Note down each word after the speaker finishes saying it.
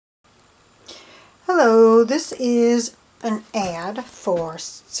Hello, this is an ad for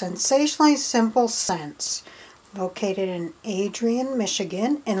Sensationally Simple Scents, located in Adrian,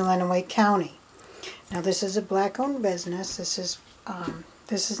 Michigan, in Lenawee County. Now, this is a black-owned business. This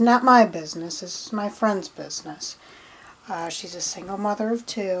is not my business. This is my friend's business. She's a single mother of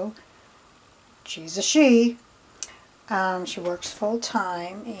two. She's a she. She works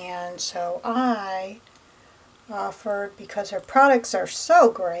full-time, and so I offered, because her products are so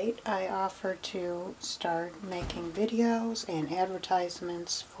great, I offered to start making videos and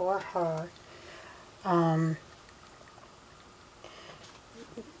advertisements for her. No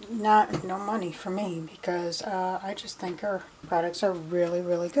money for me, because I just think her products are really,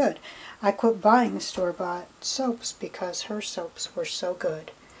 really good. I quit buying store-bought soaps because her soaps were so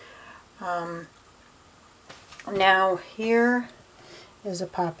good. Now here is a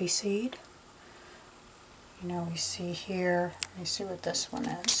poppy seed. You know, we see here, let me see what this one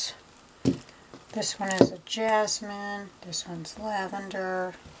is. This one is a jasmine, this one's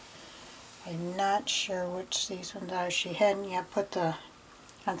lavender. I'm not sure which these ones are. She hadn't yet put the,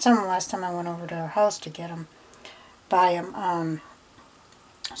 on some last time I went over to her house to get them, buy them.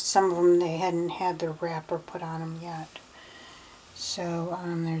 Some of them, they hadn't had their wrapper put on them yet. So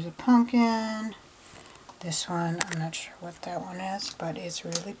there's a pumpkin. This one, I'm not sure what that one is, but it's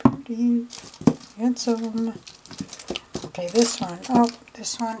really pretty. Handsome. Okay, this one. Oh,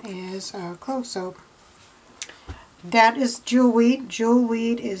 this one is clove soap. That is jewelweed.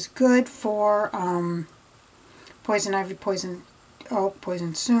 Jewelweed is good for poison ivy, poison oak,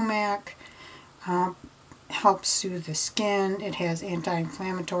 poison sumac. Helps soothe the skin. It has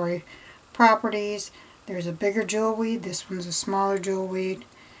anti-inflammatory properties. There's a bigger jewelweed. This one's a smaller jewelweed.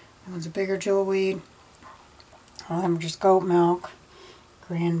 That one's a bigger jewelweed. All of them are just goat milk,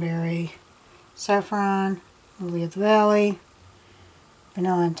 cranberry, saffron, lily of the valley,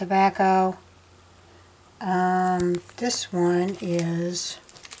 vanilla and tobacco. This one is,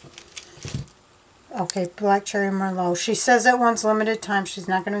 okay, black cherry merlot. She says that one's limited time. She's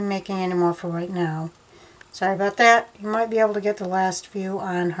not going to be making any more for right now. Sorry about that. You might be able to get the last few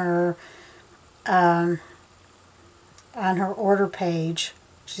on her order page.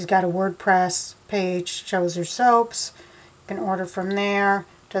 She's got a WordPress page, shows her soaps. You can order from there.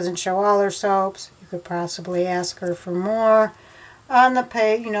 Doesn't show all her soaps. You could possibly ask her for more on the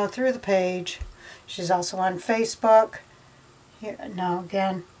page, you know, through the page. She's also on Facebook. Here, now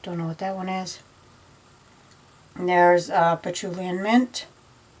again, don't know what that one is. And there's patchouli and mint.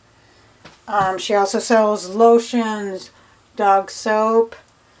 She also sells lotions, dog soap,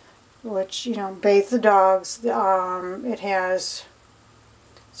 which, you know, bathe the dogs. It has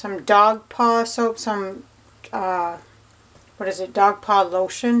some dog paw soap, some, what is it, dog paw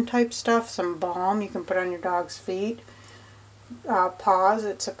lotion type stuff, some balm you can put on your dog's feet, paws.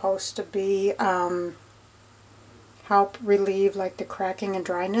 It's supposed to be, help relieve like the cracking and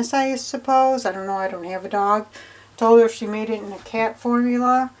dryness, I suppose. I don't know, I don't have a dog. Told her if she made it in a cat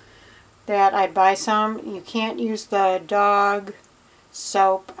formula that I'd buy some. You can't use the dog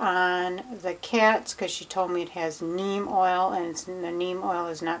soap on the cats because she told me it has neem oil, and the neem oil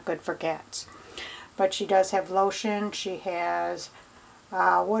is not good for cats. But she does have lotion. She has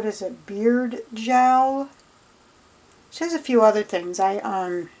what is it, beard gel. She has a few other things.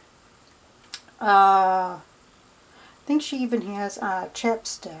 I think she even has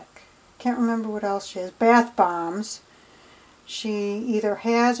chapstick. Can't remember what else she has. Bath bombs. She either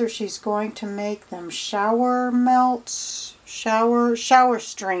has or she's going to make them. Shower melts. Shower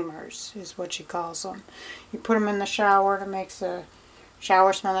streamers is what she calls them. You put them in the shower to make the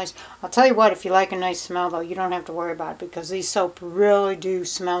shower smell nice. I'll tell you what, if you like a nice smell though, you don't have to worry about it, because these soap really do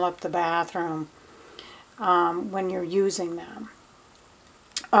smell up the bathroom when you're using them.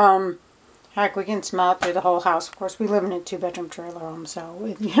 Heck, we can smell it through the whole house. Of course, we live in a 2-bedroom trailer home,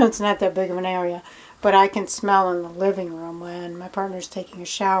 so you know, it's not that big of an area. But I can smell in the living room when my partner's taking a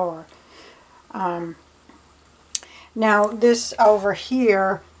shower. Now, this over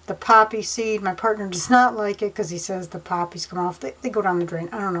here, the poppy seed, my partner does not like it because he says the poppies come off. They go down the drain.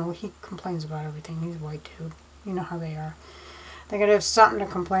 I don't know. He complains about everything. He's white, too. You know how they are. They're going to have something to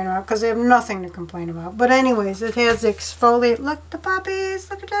complain about because they have nothing to complain about. But anyways, it has exfoliate. Look, the poppies.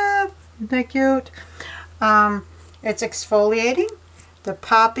 Look at them. Isn't that cute? It's exfoliating. The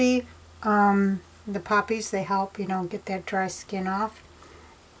poppies, they help, you know, get that dry skin off.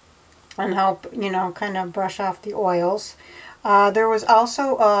 And help, you know, kind of brush off the oils. There was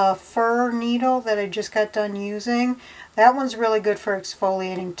also a fir needle that I just got done using. That one's really good for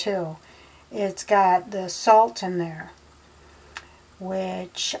exfoliating too. It's got the salt in there.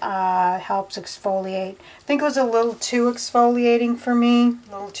 which helps exfoliate. I think it was a little too exfoliating for me,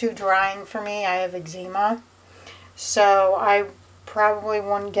 a little too drying for me. I have eczema, so I probably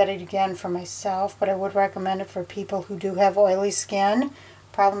wouldn't get it again for myself, but I would recommend it for people who do have oily skin,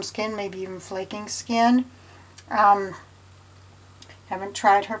 problem skin, maybe even flaking skin. Haven't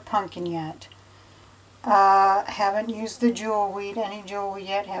tried her pumpkin yet. Haven't used the jewel weed, any jewel weed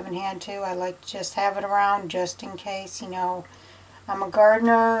yet, haven't had to. I like to just have it around just in case, you know. I'm a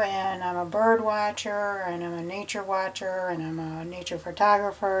gardener, and I'm a bird watcher, and I'm a nature watcher, and I'm a nature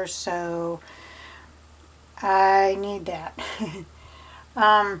photographer, so I need that.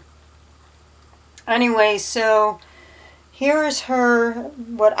 Anyway, so here is her,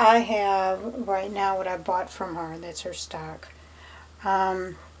 what I have right now, what I bought from her. That's her stock.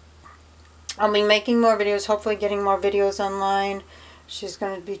 I'll be making more videos, hopefully getting more videos online. She's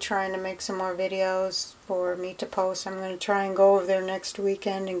going to be trying to make some more videos for me to post. I'm going to try and go over there next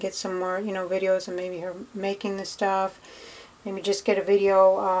weekend and get some more, you know, videos of maybe her making the stuff. Maybe just get a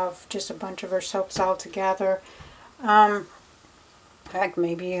video of just a bunch of her soaps all together. In fact,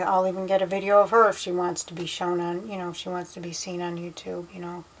 maybe I'll even get a video of her if she wants to be shown on, you know, if she wants to be seen on YouTube, you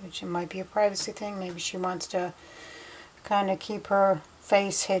know, which it might be a privacy thing. Maybe she wants to kind of keep her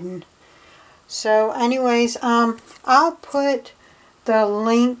face hidden. So anyways, I'll put the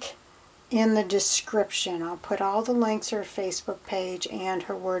link in the description. I'll put all the links to her Facebook page and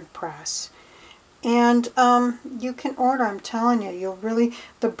her WordPress. And you can order, I'm telling you, you'll really,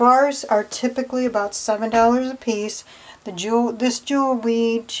 the bars are typically about $7 a piece. This jewel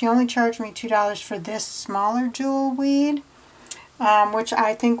weed, she only charged me $2 for this smaller jewel weed, which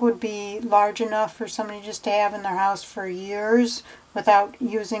I think would be large enough for somebody just to have in their house for years without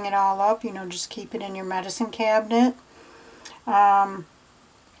using it all up. You know, just keep it in your medicine cabinet.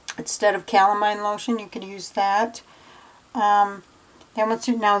 Instead of calamine lotion, you could use that. Now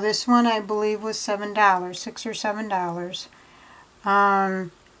this one I believe was $7, $6 or $7.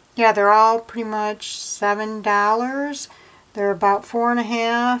 Yeah, they're all pretty much $7. They're about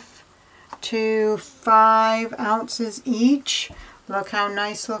 4.5 to 5 ounces each. Look how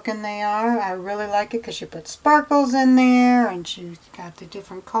nice looking they are. I really like it because she put sparkles in there, and she's got the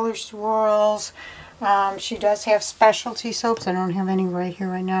different color swirls. She does have specialty soaps. I don't have any right here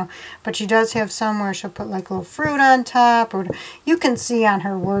right now, but she does have some where she'll put like a little fruit on top, or you can see on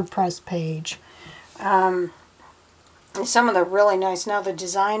her WordPress page. Some of the really nice, now the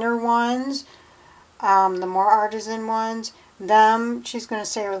designer ones, the more artisan ones, them, she's going to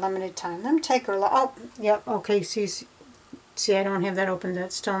say are limited time. Them take her, oh, yep, okay, see, I don't have that open,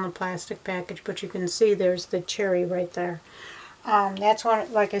 that's still in the plastic package, but you can see there's the cherry right there. That's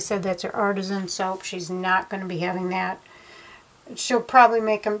one, like I said, that's her artisan soap. She's not going to be having that. She'll probably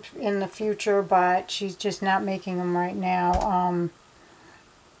make them in the future, but she's just not making them right now.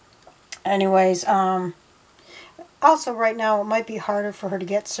 Anyways, also right now it might be harder for her to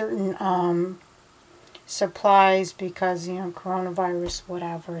get certain supplies because, you know, coronavirus,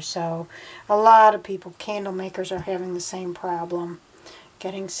 whatever. So a lot of people, candle makers, are having the same problem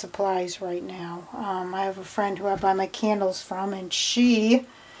getting supplies right now. I have a friend who I buy my candles from, and she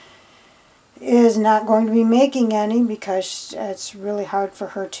is not going to be making any because it's really hard for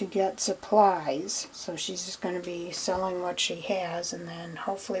her to get supplies. So she's just going to be selling what she has, and then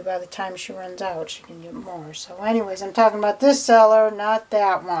hopefully by the time she runs out she can get more. So anyways, I'm talking about this seller, not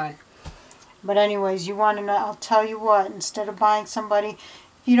that one. But anyways, you want to know, I'll tell you what, instead of buying somebody,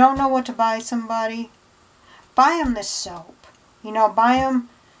 if you don't know what to buy somebody, buy them this soap. You know, buy them,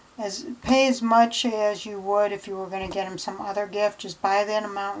 pay as much as you would if you were going to get them some other gift. Just buy that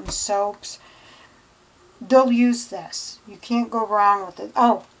amount in soaps. They'll use this. You can't go wrong with it.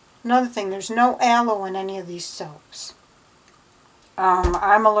 Oh, another thing, there's no aloe in any of these soaps.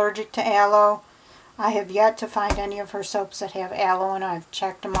 I'm allergic to aloe. I have yet to find any of her soaps that have aloe in. I've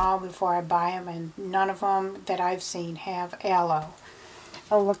checked them all before I buy them, and none of them that I've seen have aloe.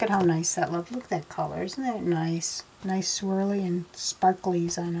 Oh, look at how nice that looks. Look at that color. Isn't that nice? Nice swirly and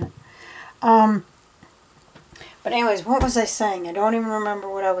sparklies on it. But anyways, what was I saying? I don't even remember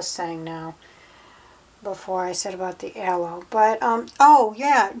what I was saying now before I said about the aloe. But, oh,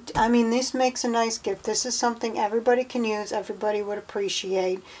 yeah. I mean, this makes a nice gift. This is something everybody can use. Everybody would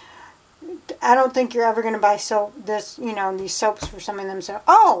appreciate. I don't think you're ever going to buy these soaps for somebody themselves.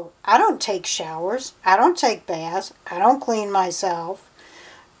 Oh, I don't take showers. I don't take baths. I don't clean myself.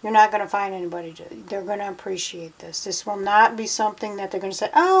 You're not going to find anybody. They're going to appreciate this. This will not be something that they're going to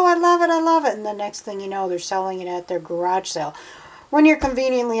say, oh, I love it, I love it. And the next thing you know, they're selling it at their garage sale. When you're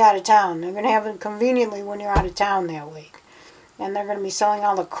conveniently out of town. They're going to have it conveniently when you're out of town that week. and they're going to be selling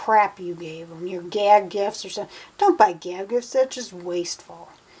all the crap you gave them, your gag gifts or something. Don't buy gag gifts. That's just wasteful.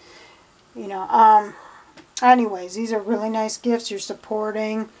 You know, anyways, these are really nice gifts. You're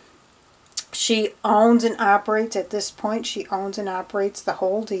supporting. She owns and operates, at this point, she owns and operates the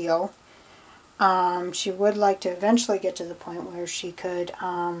whole deal. She would like to eventually get to the point where she could,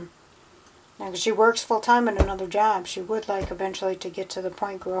 because she works full-time at another job, she would like eventually to get to the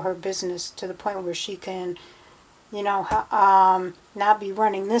point, grow her business to the point where she can, you know, not be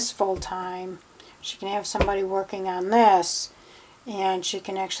running this full-time. She can have somebody working on this, and she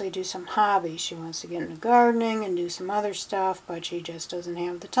can actually do some hobbies. She wants to get into gardening and do some other stuff, but she just doesn't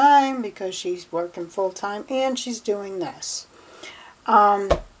have the time because she's working full-time and she's doing this.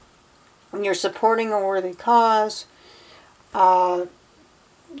 You're supporting a worthy cause.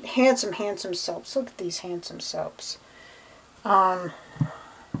 Handsome, handsome soaps. Look at these handsome soaps. And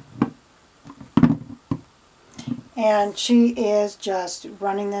she is just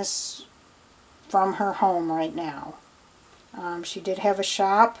running this from her home right now. She did have a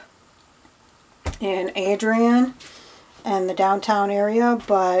shop in Adrian and the downtown area,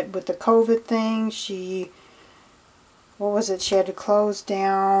 but with the COVID thing, she had to close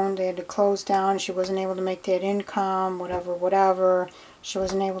down. They had to close down. She wasn't able to make that income, whatever. She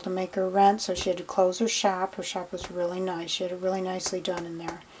wasn't able to make her rent, so she had to close her shop. Her shop was really nice. She had it really nicely done in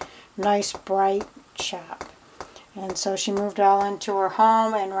there. Nice, bright shop. And so she moved all into her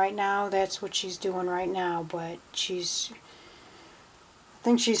home, and right now that's what she's doing right now. But I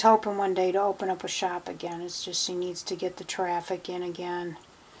think she's hoping one day to open up a shop again. It's just she needs to get the traffic in again.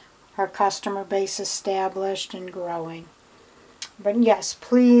 Her customer base established and growing. But yes,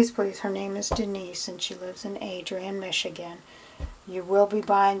 please, please, her name is Denise, and she lives in Adrian, Michigan. You will be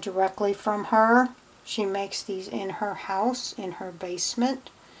buying directly from her. She makes these in her house, in her basement.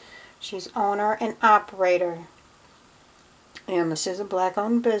 She's owner and operator. And this is a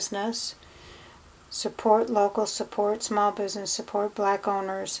black-owned business. Support local, support small business, support black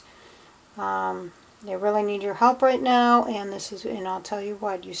owners. They really need your help right now, and I'll tell you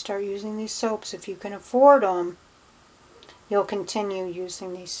what, you start using these soaps if you can afford them. You'll continue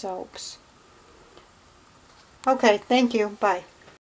using these soaps. Okay, thank you. Bye.